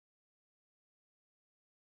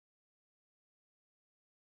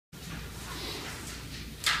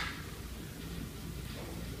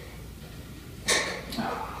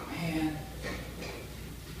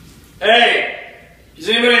Hey, is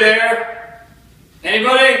anybody there?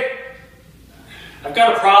 Anybody? I've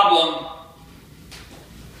got a problem.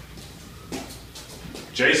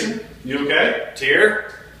 Jason, you okay?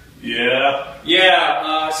 Tier? Yeah.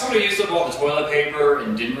 Yeah, somebody used up all the toilet paper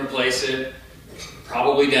and didn't replace it.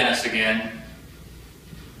 Probably Dennis again.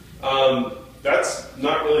 That's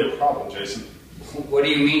not really a problem, Jason. What do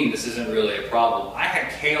you mean this isn't really a problem? I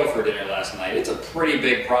had kale for dinner last night. It's a pretty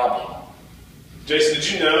big problem. Jason,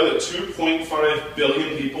 did you know that 2.5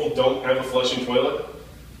 billion people don't have a flushing toilet?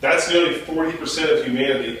 That's nearly 40% of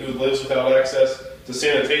humanity who lives without access to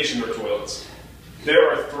sanitation or toilets.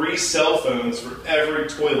 There are 3 cell phones for every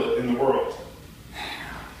toilet in the world.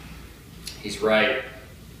 He's right.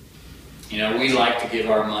 You know, we like to give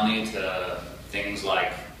our money to things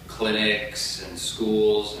like clinics and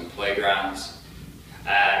schools and playgrounds.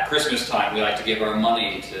 At Christmas time, we like to give our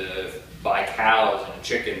money to buy cows and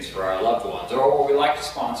chickens for our loved ones, or we like to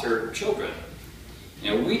sponsor children.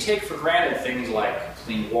 You know, we take for granted things like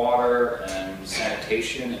clean water and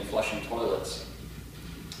sanitation and flushing toilets.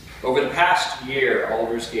 Over the past year,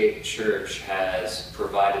 Aldersgate Church has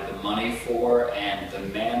provided the money for and the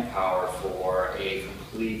manpower for a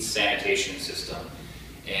complete sanitation system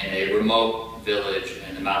in a remote village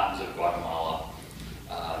in the mountains of Guatemala.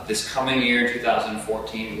 This coming year, in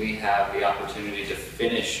 2014, we have the opportunity to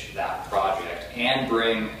finish that project and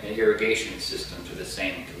bring an irrigation system to the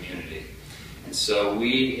same community. And so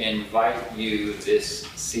we invite you this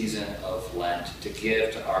season of Lent to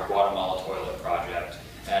give to our Guatemala Toilet Project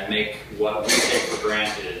and make what we take for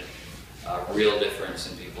granted a real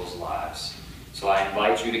difference in people's lives. So I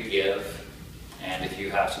invite you to give, and if you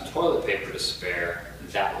have some toilet paper to spare,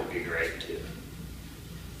 that would be great too.